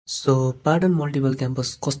So Patan multiple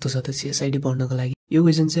campus कस्तो छ त सीएसआईटी पढ्नको लागि? यो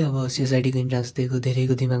क्वेसन चाहिँ अब सीएसआईटी को इन्ट्रान्स दिएको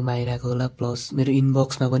धेरैको दिमागमा आइरहेको होला, प्लस मेरो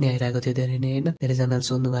इनबक्समा पनि आइरहेको थियो धेरै नै हैन। धेरैजनाले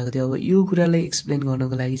सोध्नु भएको थियो। अब यो कुरालाई एक्सप्लेन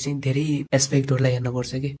गर्नको लागि चाहिँ धेरै एस्पेक्टहरुलाई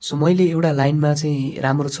हेर्नुपर्छ के। सो मैले एउटा लाइनमा चाहिँ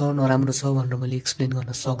राम्रो छ नराम्रो छ भनेर मैले एक्सप्लेन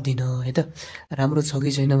गर्न सक्दिन है त। राम्रो छ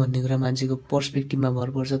कि छैन भन्ने कुरा मान्छेको पर्सपेक्टिभमा भर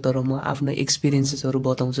पर्छ, तर म आफ्नो एक्सपिरियन्सेसहरु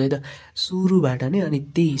बताउँछु है त सुरुबाट नै। अनि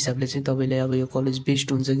त्यही हिसाबले चाहिँ तपाईले अब यो कलेज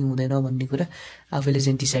बेस्ट हुन्छ कि हुँदैन भन्ने कुरा आफैले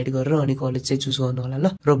चाहिँ डिसाइड गरेर अनि कलेज चाहिँ चुज गर्नु होला ल।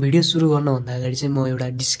 र भिडियो सुरु गर्नुभन्दा अगाडि चाहिँ म एउटा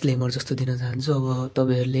डिस्क्लेमर जस्तो दिन चाहन्छु। अब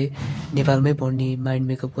तपाईहरुले नेपालमै पढ्ने माइन्ड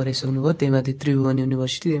मेकअप गरिसक्नु भयो, त्यहीमाथि त्रिभुवन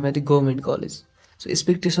युनिभर्सिटी, त्यहीमाथि गभर्नमेन्ट कलेज। सो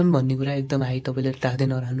एक्सपेक्टेसन भन्ने कुरा एकदम हाई तपाईले राख्दै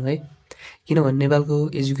नरहनु है, किनभने नेपालको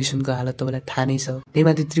एजुकेसनको हालत तपाईलाई थाहा नै छ।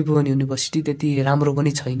 त्यहीमाथि त्रिभुवन युनिभर्सिटी त्यति राम्रो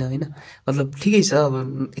पनि छैन हैन, मतलब ठिकै छ।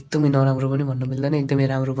 अब एकदमै नराम्रो पनि भन्न मिल्दैन, एकदमै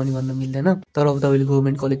राम्रो पनि भन्न मिल्दैन। तर अब तपाईले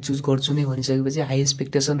गभर्नमेन्ट कलेज चुज गर्छु नै भनिसकेपछि हाई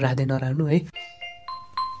एक्सपेक्टेसन राख्दै नरहनु है।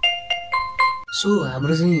 सो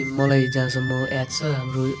हाम्रो चाहिँ मलाई जहाँसम्म याद छ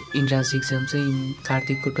हाम्रो इन्ट्रान्स एक्जाम चाहिँ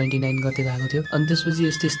कार्तिकको 29 गते भएको थियो। अनि त्यसपछि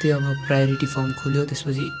यस्तै यस्तै अब प्रायोरिटी फर्म खुल्यो,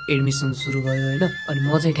 त्यसपछि एडमिसन सुरु भयो हैन। अनि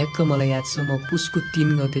म चाहिँ ठ्याक्क मलाई याद छ म पुसको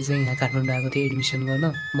 3 गते चाहिँ यहाँ काठमाडौँ आएको थिएँ एडमिसन गर्न।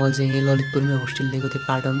 मैले चाहिँ यहाँ ललितपुरमै होस्टेल लिएको थिएँ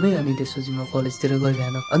पाटनमै। अनि त्यसपछि म कलेजतिर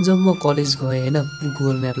गइरहेन। अनि जब म कलेज गएँ हैन,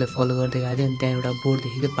 गुगल म्यापलाई फलो गर्दै गएको थिएँ। अनि त्यहाँ एउटा बोर्ड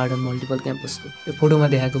देखेको पाटन मल्टिपल क्याम्पसको। यो फोटोमा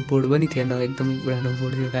देखाएको बोर्ड पनि थिएन, एकदमै पुरानो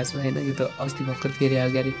बोर्ड थियो खासमा हैन, यो त अस्ति भर्खर फेरि आयो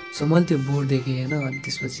गाडी। सो मैले त्यो बोर्ड देखेँ हैन, अनि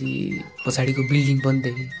त्यसपछि पछाडिको बिल्डिङ पनि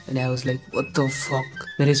देखेँ। अनि I was like what the fuck,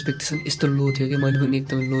 मेरो एक्सपेक्टेसन यस्तो लो थियो कि मैले पनि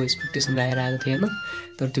एकदमै लो एक्सपेक्टेसन राखेर आएको थिएँ हैन।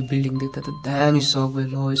 तर त्यो बिल्डिङ देख्दा त दामी सक भयो,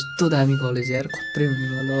 ल यस्तो दामी कलेज यार, खत्रै हुने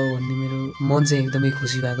भयो ल भन्ने मेरो मन चाहिँ एकदमै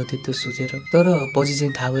खुसी भएको थियो त्यो सोचेर। तर पछि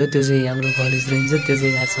चाहिँ थाहा भयो त्यो चाहिँ हाम्रो कलेज रहेछ, त्यो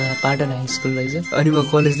चाहिँ खासमा पाटन हाई स्कुल रहेछ। अनि म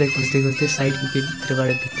कलेजलाई खोज्दै खोज्दै साइडको गेटभित्रबाट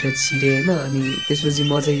भित्र छिरेँ हैन। अनि त्यसपछि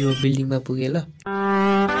म चाहिँ यो बिल्डिङमा पुगेँ ल।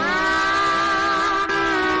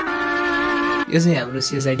 यो चाहिँ हाम्रो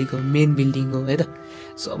सीएसआईटी को मेन बिल्डिङ हो है त।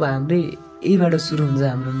 सो अब हाम्रै यहीबाट सुरु हुन्छ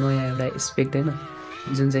हाम्रो नयाँ एउटा एस्पेक्ट हैन,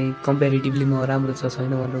 जुन चाहिँ कम्पेरिटिभली म राम्रो छ छैन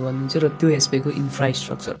भनेर भनिदिन्छु। र त्यो एस्पेक्टको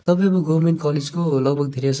इन्फ्रास्ट्रक्चर, तपाईँ अब गभर्नमेन्ट कलेजको लगभग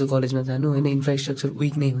धेरै जसो कलेजमा जानु होइन, इन्फ्रास्ट्रक्चर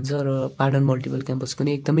विक नै हुन्छ। र पाटन मल्टिपल क्याम्पसको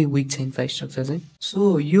नि एकदमै विक छ इन्फ्रास्ट्रक्चर चाहिँ।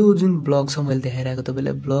 सो यो जुन ब्लक छ मैले देखाइरहेको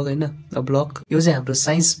तपाईँलाई ब्लक होइन, ब्लक यो चाहिँ हाम्रो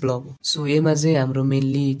साइन्स ब्लक हो। सो यसमा चाहिँ हाम्रो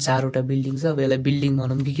मेनली 4वटा बिल्डिङ छ। अब यसलाई बिल्डिङ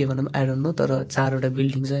भनौँ कि के भनौँ आई डोन्ट नो, तर 4वटा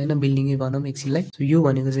बिल्डिङ छ होइन, बिल्डिङै भनौँ एकछिनलाई। सो यो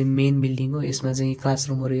भनेको चाहिँ मेन बिल्डिङ हो। यसमा चाहिँ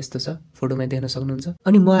क्लासरुमहरू यस्तो छ, फोटोमा देख्न सक्नुहुन्छ।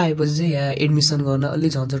 अनि म आएपछि चाहिँ यहाँ एडमिसन गर्न अलि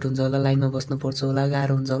झन्झट हुन्छ होला, लाइनमा बस्नु पर्छ होला,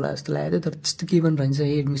 गाह्रो हुन्छ होला जस्तो लागेको थियो। तर त्यस्तो केही पनि रहन्छ,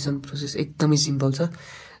 एडमिसन प्रोसेस एकदमै सिम्पल छ।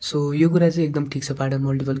 सो यो कुरा चाहिँ एकदम ठिक छ पाटन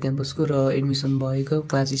मल्टिपल क्याम्पसको। र एडमिसन भएको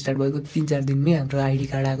क्लास स्टार्ट भएको 3-4 दिनमै हाम्रो आइडी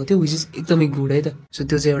कार्ड आएको थियो, विच इज एकदमै गुड है त। सो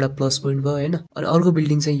त्यो चाहिँ एउटा प्लस पोइन्ट भयो होइन। अनि अर्को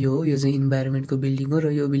बिल्डिङ चाहिँ यो हो, यो चाहिँ इन्भाइरोमेन्टको बिल्डिङ हो।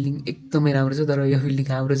 र यो बिल्डिङ एकदमै राम्रो छ। तर यो बिल्डिङ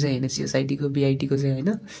हाम्रो चाहिँ होइन, सीएसआईटीको बीआईटीको चाहिँ होइन,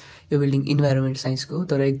 यो बिल्डिङ इन्भाइरोमेन्ट साइन्सको हो,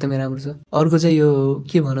 तर एकदमै राम्रो छ। अर्को चाहिँ यो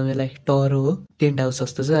के भनौँ यसलाई, टरो हो, टेन्ट हाउस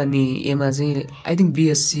जस्तो छ। अनि यसमा चाहिँ आई थिङ्क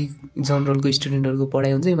बीएससी जनरलको स्टुडेन्टहरूको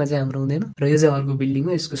पढाइ हुन्छ, यसमा चाहिँ हाम्रो हुँदैन। र यो चाहिँ अर्को बिल्डिङ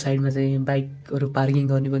हो, यसको साइडमा चाहिँ बाइकहरू पार्किङ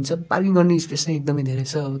गर्ने पनि छ। पार्किङ गर्ने स्पेस चाहिँ एकदमै धेरै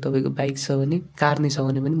छ। अब तपाईँको बाइक छ भने, कार नै छ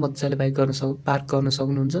भने पनि मजाले बाइक पार्क गर्न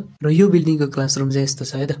सक्नुहुन्छ। र यो बिल्डिङको क्लासरुम चाहिँ यस्तो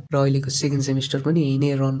छ है त। र अहिलेको सेकेन्ड सेमिस्टर पनि यही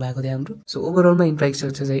नै रन भएको थियो हाम्रो। सो ओभरअलमा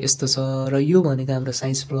इन्फ्रास्ट्रक्चर चाहिँ यस्तो छ। र यो भनेको हाम्रो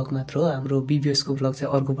साइन्स ब्लक मात्र हो, हाम्रो बीबीएसको ब्लक चाहिँ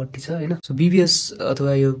अर्कोपट्टि छ होइन। सो बीबीएस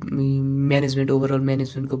अथवा यो म्यानेजमेन्ट ओभरअल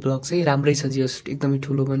म्यानेजमेन्टको ब्लक चाहिँ राम्रै छ, जस्ट एकदमै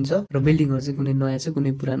ठुलो पनि छ। र बिल्डिङहरू चाहिँ कुनै नयाँ छ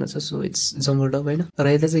कुनै पुरानो छ। सो इट्स जम्बल्ड अप होइन। र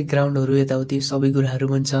यता चाहिँ ग्राउन्डहरू यताउति सबै कुराहरू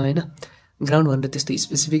पनि छ होइन। ग्राउन्ड भनेर त्यस्तो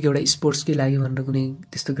स्पेसिफिक एउटा स्पोर्ट्सकै लागि भनेर कुनै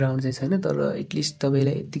त्यस्तो ग्राउन्ड चाहिँ छैन, तर एटलिस्ट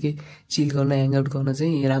तपाईँलाई यत्तिकै चिल गर्न ह्याङआउट गर्न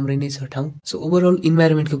चाहिँ राम्रै नै छ ठाउँ। सो ओभरअल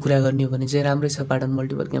इन्भाइरोमेन्टको कुरा गर्ने हो भने चाहिँ राम्रै छ पाटन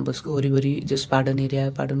मल्टिपल क्याम्पसको वरिपरि, जस पाटन एरिया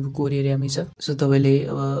पाटनको कोर एरियामै छ। सो तपाईँले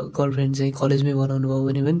अब गर्लफ्रेन्ड चाहिँ कलेजमै बनाउनु भयो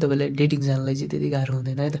भने पनि तपाईँलाई डेटिङ जानलाई चाहिँ त्यति गाह्रो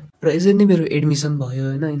हुँदैन है त। र यसरी नै मेरो एडमिसन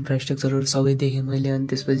भयो होइन, इन्फ्रास्ट्रक्चरहरू सबै देखेँ मैले। अनि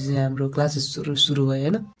त्यसपछि चाहिँ हाम्रो क्लासेसहरू सुरु भयो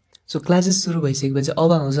होइन। सो क्लासेस सुरु भइसकेपछि अब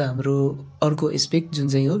आउँछ हाम्रो अर्को एस्पेक्ट, जुन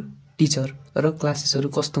चाहिँ हो टिचर र क्लासेसहरू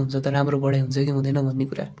कस्तो हुन्छ त, राम्रो पढाइ हुन्छ कि हुँदैन भन्ने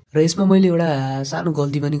कुरा। र यसमा मैले एउटा सानो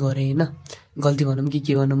गल्ती पनि गरेँ होइन। गल्ती भनौँ कि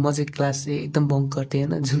के भनौँ, म चाहिँ क्लास चाहिँ एकदम बङ्क गर्थेँ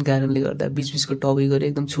होइन, जुन कारणले गर्दा बिचबिचको टपै गरेँ,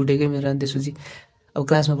 एकदम छुटेकै मेरो। अनि त्यसपछि अब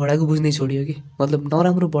क्लासमा पढाएको बुझ्नै छोडियो कि, मतलब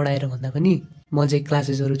नराम्रो पढाएर भन्दा पनि म चाहिँ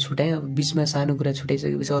क्लासेसहरू छुटाएँ। अब बिचमा सानो कुरा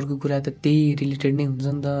छुटाइसकेपछि अर्को कुरा त त्यही रिलेटेड नै हुन्छ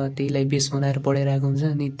नि त, त्यहीलाई बेस बनाएर पढाइरहेको हुन्छ।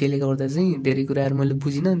 अनि त्यसले गर्दा चाहिँ धेरै कुराहरू मैले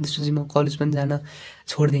बुझिनँ। अनि त्यसपछि म कलेज पनि जान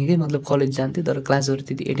छोडिदिएँ कि, मतलब कलेज जान्थेँ तर क्लासहरू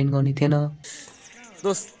त्यति एटेन्ड गर्ने थिएन।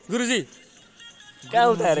 दोस्त गुरुजी कहाँ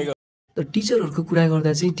उता हेरेको। तर टिचरहरूको कुरा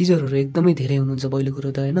गर्दा चाहिँ टिचरहरू एकदमै धेरै हुनुहुन्छ पहिलो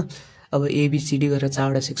कुरो त होइन। अब एबिसिडी गरेर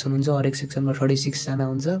 4वटा सेक्सन हुन्छ, हरेक सेक्सनमा 36 जना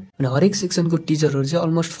हुन्छ अनि हरेक सेक्सनको टिचरहरू चाहिँ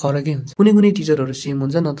अलमोस्ट फरकै हुन्छ। कुनै कुनै टिचरहरू सेम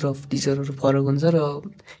हुन्छ, नत्र टिचरहरू फरक हुन्छ र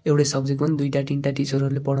एउटै सब्जेक्ट पनि 2टा 3टा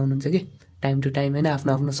टिचरहरूले पढाउनुहुन्छ कि टाइम टु टाइम होइन।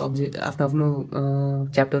 आफ्नो आफ्नो सब्जेक्ट आफ्नो आफ्नो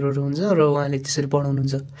च्याप्टरहरू हुन्छ र उहाँले त्यसरी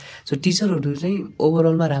पढाउनुहुन्छ। सो टिचरहरू चाहिँ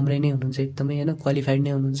ओभरअलमा राम्रै नै हुनुहुन्छ, एकदमै होइन क्वालिफाइड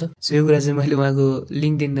नै हुनुहुन्छ। सो यो कुरा चाहिँ मैले उहाँको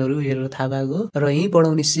लिङ्कडिनहरू हेरेर थाहा भएको हो। र यहीँ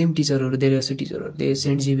पढाउने सेम टिचरहरू धेरै जस्तो टिचरहरूले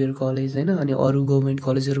सेन्ट जेभियर कलेज होइन अनि अरू गभर्मेन्ट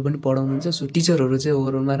कलेजहरू पनि पढाउनुहुन्छ। सो टिचरहरू चाहिँ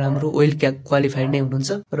ओभरअलमा राम्रो वेल क्वालिफाइड नै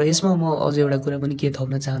हुनुहुन्छ। र यसमा म अझ एउटा कुरा पनि के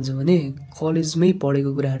थप्न चाहन्छु भने कलेजमै पढेको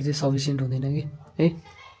कुराहरू चाहिँ सफिसियन्ट हुँदैन कि है।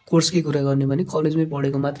 कोर्सकै कुरा गर्ने भने कलेजमै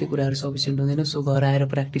पढेको मात्रै कुराहरू सफिसियन्ट हुँदैन। सो घर आएर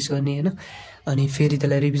प्र्याक्टिस गर्ने होइन अनि फेरि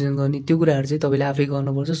त्यसलाई रिभिजन गर्ने, त्यो कुराहरू चाहिँ तपाईँले आफै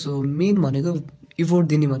गर्नुपर्छ। सो मेन भनेको इफोर्ट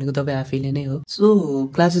दिने भनेको तपाईँ आफैले नै हो।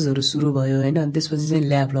 सो क्लासेसहरू सुरु भयो होइन अनि त्यसपछि चाहिँ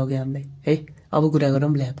ल्याब लग्यो हामीलाई है। अब कुरा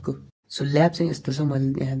गरौँ ल्याबको। सो ल्याब चाहिँ यस्तो छ,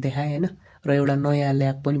 मैले यहाँ देखाएँ होइन र एउटा नयाँ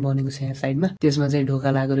ल्याब पनि बनेको छ यहाँ साइडमा। त्यसमा चाहिँ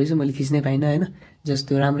ढोका लागेको रहेछ, मैले खिच्नै पाइनँ होइन,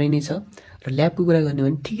 जस्तो राम्रै नै छ। र ल्याबको कुरा गर्ने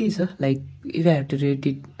भने ठिकै छ, like if I have to rate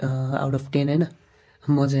it out of 10 होइन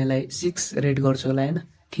म चाहिँ यसलाई 6 रेट गर्छु होला होइन।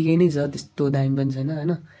 ठिकै नै छ, त्यस्तो दामी पनि छैन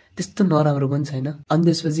होइन, त्यस्तो नराम्रो पनि छैन। अनि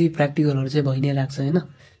त्यसपछि प्र्याक्टिकलहरू चाहिँ भइ नै लाग्छ होइन।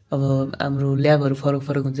 अब हाम्रो ल्याबहरू फरक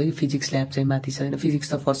फरक हुन्छ कि फिजिक्स ल्याब चाहिँ माथि छ होइन, फिजिक्स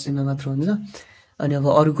त फर्स्ट सेममा मात्र हुन्छ अनि अब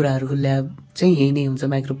अरू कुराहरूको ल्याब चाहिँ यही नै हुन्छ,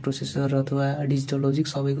 माइक्रो प्रोसेसर अथवा डिजिटल लजिक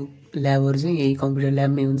सबैको ल्याबहरू चाहिँ यही कम्प्युटर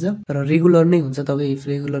ल्याबमै हुन्छ र रेगुलर नै हुन्छ। तपाईँ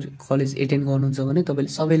रेगुलर कलेज एटेन्ड गर्नुहुन्छ भने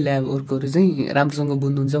तपाईँले सबै ल्याब वर्कहरू चाहिँ राम्रोसँग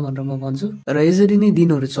बुझ्नुहुन्छ भनेर म भन्छु। र यसरी नै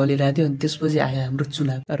दिनहरू चलिरहेको थियो अनि त्यसपछि आयो हाम्रो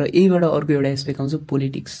चुनाव। र यहीबाट अर्को एउटा एस्पेक्ट आउँछ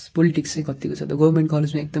पोलिटिक्स। पोलिटिक्स चाहिँ कतिको छ त, गभर्मेन्ट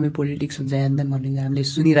कलेजमा एकदमै पोलिटिक्स हुन्छ यहाँ भन्ने हामीले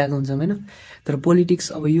सुनिरहेको हुन्छौँ होइन। तर पोलिटिक्स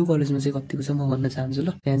अब यो कलेजमा चाहिँ कतिको छ म भन्न चाहन्छु ल।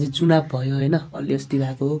 यहाँ चाहिँ चुनाव भयो होइन, अलि अस्ति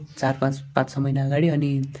भएको 4-5-6 महिना अगाडि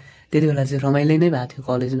अनि त्यति बेला चाहिँ रमाइलो नै भएको थियो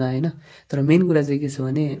कलेजमा होइन। तर मेन कुरा चाहिँ के छ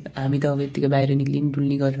भने हामी त अब यत्तिकै बाहिर निक्लिने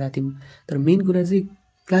डुल्ने गरिरहेको थियौँ। तर मेन कुरा चाहिँ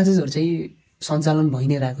क्लासेसहरू चाहिँ सञ्चालन भइ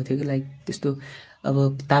नै रहेको थियो कि लाइक त्यस्तो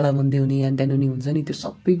अब तालाबन्दी हुने यहाँ त्यहाँ हुने हुन्छ नि, त्यो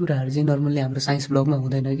सबै कुराहरू चाहिँ नर्मल्ली हाम्रो साइन्स ब्लकमा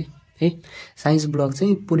हुँदैन कि है। साइन्स ब्लक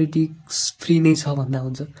चाहिँ पोलिटिक्स फ्री नै छ भन्दा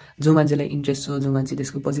हुन्छ। जो मान्छेलाई इन्ट्रेस्ट छ, जो मान्छे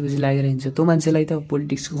त्यसको पछि पछि लागेर हिँड्छ, त्यो मान्छेलाई त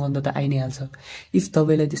पोलिटिक्सको गन्ध त आइ नै हाल्छ। इफ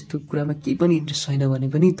तपाईँलाई त्यस्तो कुरामा केही पनि इन्ट्रेस्ट छैन भने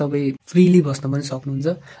पनि तपाईँ फ्रिली बस्न पनि सक्नुहुन्छ।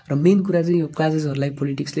 र मेन कुरा चाहिँ यो क्लासेसहरूलाई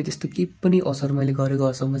पोलिटिक्सले त्यस्तो केही पनि असर मैले गरेको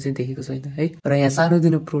असल चाहिँ देखेको छैन है। र यहाँ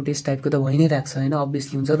सानोतिनो प्रोटेस्ट टाइपको त भइ नै रहेको छ होइन,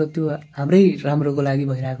 अभियसली हुन्छ र त्यो हाम्रै राम्रोको लागि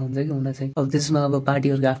भइरहेको हुन्छ कि हुन चाहिँ। अब त्यसमा अब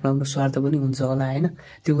पार्टीहरूको आफ्नो आफ्नो स्वार्थ पनि हुन्छ होला होइन,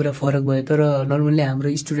 त्यो कुरा फरक भयो। तर नर्मल्ली हाम्रो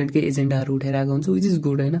स्टुडेन्टकै एजेन्डाहरू उठेर आएको हुन्छ, विच इज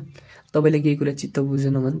गुड होइन। तपाईँले केही कुरा चित्त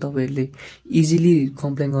बुझेन भने तपाईँहरूले इजिली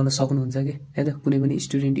कम्प्लेन गर्न सक्नुहुन्छ कि है त। कुनै पनि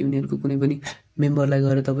स्टुडेन्ट युनियनको कुनै पनि मेम्बरलाई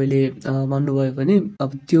गएर तपाईँले भन्नुभयो भने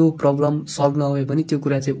अब त्यो प्रब्लम सल्भ नभए पनि त्यो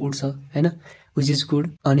कुरा चाहिँ उठ्छ होइन, विच इज गुड।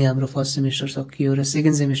 अनि हाम्रो फर्स्ट सेमेस्टर सकियो र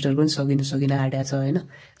सेकेन्ड सेमेस्टर पनि सकिन आँटेको छ होइन।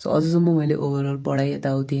 सो अझसम्म मैले ओभरअल पढाइ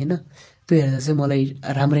यताउति होइन त्यो हेर्दा चाहिँ मलाई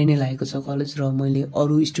राम्रै नै लागेको छ कलेज। र मैले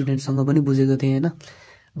अरू स्टुडेन्टसँग पनि बुझेको थिएँ होइन,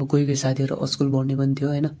 अब कोही कोही साथीहरू अस्कुल पढ्ने पनि थियो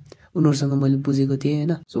होइन, उनीहरूसँग मैले बुझेको थिएँ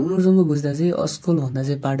होइन। सो उनीहरूसँग बुझ्दा चाहिँ अस्कुल भन्दा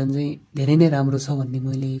चाहिँ पाटन चाहिँ धेरै नै राम्रो छ भन्ने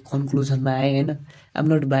मैले कन्क्लुजनमा आएँ होइन। आम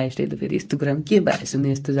नट बायस्ड है त, फेरि यस्तो कुरामा के बायस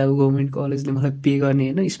हुने, यस्तो चाहिँ अब गभर्मेन्ट कलेजले मलाई पे गर्ने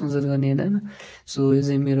होइन, स्पोन्सर गर्ने होइन। सो यो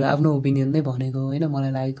चाहिँ मेरो आफ्नो ओपिनियन नै भनेको होइन,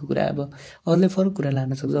 मलाई लागेको कुरा। अब अरूले फरक कुरा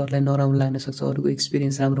लान सक्छ, अरूलाई नराम्रो लाग्न सक्छ, अरूको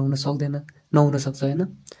एक्सपिरियन्स राम्रो हुन सक्दैन, नहुन सक्छ होइन।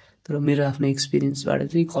 तर मेरो आफ्नो एक्सपिरियन्सबाट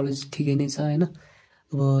चाहिँ कलेज ठिकै नै छ होइन।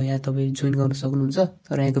 अब यहाँ तपाईँ जोइन गर्न सक्नुहुन्छ।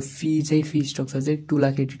 तर यहाँको फी स्ट्रक्चर चाहिँ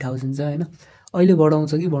 2,80,000 छ होइन। अहिले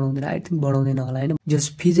बढाउँछ कि बढाउँदैन, आई थिङ्क बढाउँदैन होला होइन। जस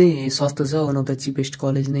फी चाहिँ सस्तो छ, one of the cheapest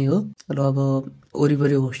college नै हो। र अब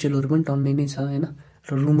वरिपरि होस्टेलहरू पनि टन्नै नै छ होइन।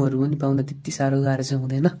 र रुमहरू पनि पाउन त्यति साह्रो गाह्रो चाहिँ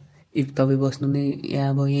हुँदैन। इफ तपाईँ बस्नु नै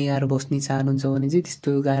यहाँ अब यहीँ आएर बस्ने चाहनुहुन्छ भने चाहिँ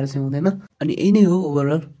त्यस्तो गाह्रो चाहिँ हुँदैन। अनि यही नै हो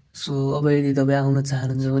ओभरअल। सो अब यदि तपाईँ आउन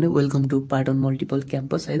चाहनुहुन्छ भने welcome to Patan multiple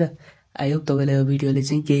campus है त। आई होप तपाईँलाई यो भिडियोले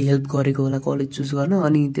चाहिँ केही हेल्प गरेको होला कलेज चुज गर्न।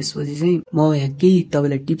 अनि त्यसपछि चाहिँ म यहाँ केही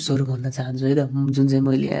तपाईँलाई टिप्सहरू भन्न चाहन्छु है त, जुन चाहिँ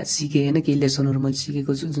मैले यहाँ सिकेँ होइन, केही लेसनहरू मैले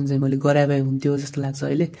सिकेको छु जुन चाहिँ मैले गराए भए हुन्थ्यो जस्तो लाग्छ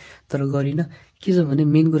अहिले, तर गरिनँ। के छ भने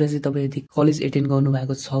मेन कुरा चाहिँ तपाईँ यदि कलेज एटेन्ड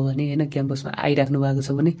गर्नुभएको छ भने होइन, क्याम्पसमा आइराख्नु भएको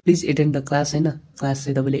छ भने प्लिज एटेन्ड द क्लास होइन। क्लास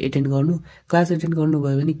चाहिँ तपाईँले एटेन्ड गर्नु। क्लास एटेन्ड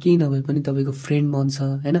गर्नुभयो भने केही नभए पनि तपाईँको फ्रेन्ड बन्छ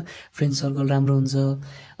होइन, फ्रेन्ड सर्कल राम्रो हुन्छ।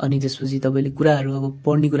 अनि त्यसपछि तपाईँले कुराहरू अब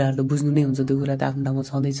पढ्ने कुराहरू त बुझ्नु नै हुन्छ, त्यो कुरा त आफ्नो ठाउँमा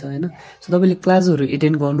छँदैछ होइन। सो तपाईँले क्लासहरू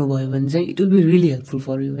एटेन्ड गर्नुभयो भने चाहिँ it will be really helpful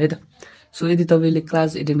for you है त। सो यदि तपाईँले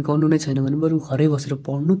क्लास एटेन्ड गर्नु नै छैन भने बरु घरै बसेर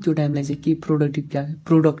पढ्नु, त्यो टाइमलाई चाहिँ केही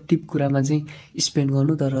प्रोडक्टिभ कुरामा चाहिँ स्पेन्ड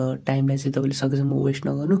गर्नु। तर टाइमलाई चाहिँ तपाईँले सकेसम्म वेस्ट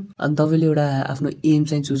नगर्नु। अनि तपाईँले एउटा आफ्नो एम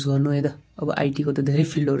चाहिँ चुज गर्नु है त। अब आइटीको त धेरै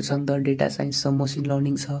फिल्डहरू छ नि त, डेटा साइन्स छ, मसिन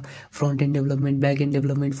लर्निङ छ, front and development, back and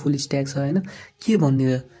development, full stack छ होइन। के भन्ने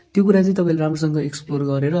त्यो कुरा चाहिँ तपाईँले राम्रोसँग एक्सप्लोर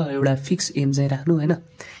गरेर एउटा फिक्स एम चाहिँ राख्नु होइन।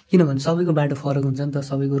 किनभने सबैको बाटो फरक हुन्छ नि त,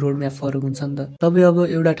 सबैको रोड म्याप फरक हुन्छ नि त। तपाईँ अब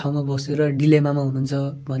एउटा ठाउँमा बसेर डिलेमामा हुनुहुन्छ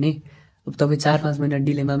भने अब तपाईँ 4-5 महिना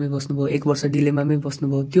डिलेमामै बस्नुभयो, 1 वर्ष डिलेमामै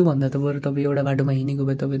बस्नुभयो, त्योभन्दा त बरु तपाईँ एउटा बाटोमा हिँडेको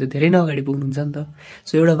भए तपाईँ त धेरै नै अगाडि पुग्नुहुन्छ नि त।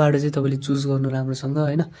 सो एउटा बाटो चाहिँ तपाईँले चुज गर्नु राम्रोसँग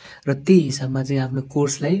होइन, र त्यही हिसाबमा चाहिँ आफ्नो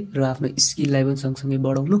कोर्सलाई र आफ्नो स्किललाई पनि सँगसँगै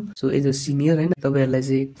बढाउनु। सो एज अ सिनियर होइन तपाईँहरूलाई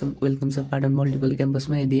चाहिँ एकदम वेलकम छ पाटन मल्टिपल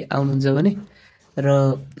क्याम्पसमा। यदि आउनुहुन्छ भने र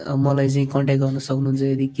मलाई चाहिँ कन्ट्याक्ट गर्न सक्नुहुन्छ।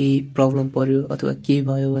 यदि केही प्रब्लम पर्यो अथवा केही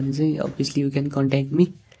भयो भने चाहिँ obviously you can contact me.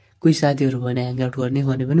 कोही साथीहरू भने ह्याङआउट गर्ने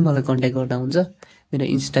भने पनि मलाई कन्ट्याक्ट गर्दा हुन्छ। मेरो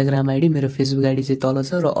इन्स्टाग्राम आइडी, मेरो फेसबुक आइडी चाहिँ तल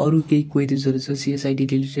छ, र अरू केही क्वेरिजहरू छ CSIT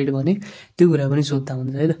रिलेटेड भने त्यो कुरा पनि सोध्दा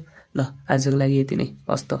हुन्छ है त। ल आजको लागि यति नै,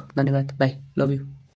 हस् त, धन्यवाद, बाई, लभ यु।